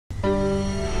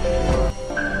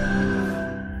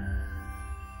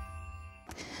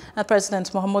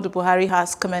President Muhammadu Buhari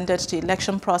has commended the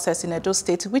election process in Edo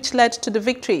State, which led to the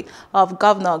victory of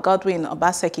Governor Godwin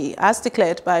Obaseki, as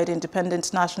declared by the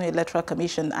Independent National Electoral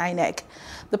Commission, INEC.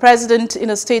 The president, in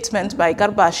a statement by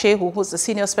Garba Shehu, who's the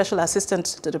Senior Special Assistant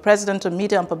to the President on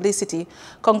Media and Publicity,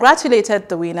 congratulated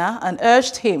the winner and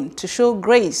urged him to show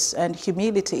grace and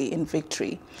humility in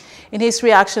victory. In his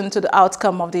reaction to the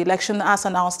outcome of the election as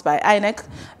announced by INEC,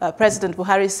 President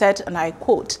Buhari said, and I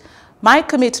quote, "My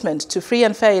commitment to free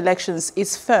and fair elections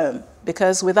is firm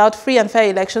because without free and fair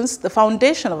elections, the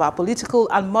foundation of our political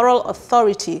and moral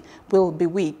authority will be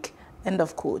weak." End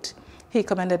of quote. He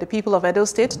commended the people of Edo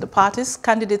State, the parties,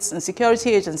 candidates and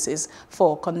security agencies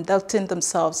for conducting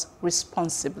themselves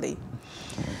responsibly.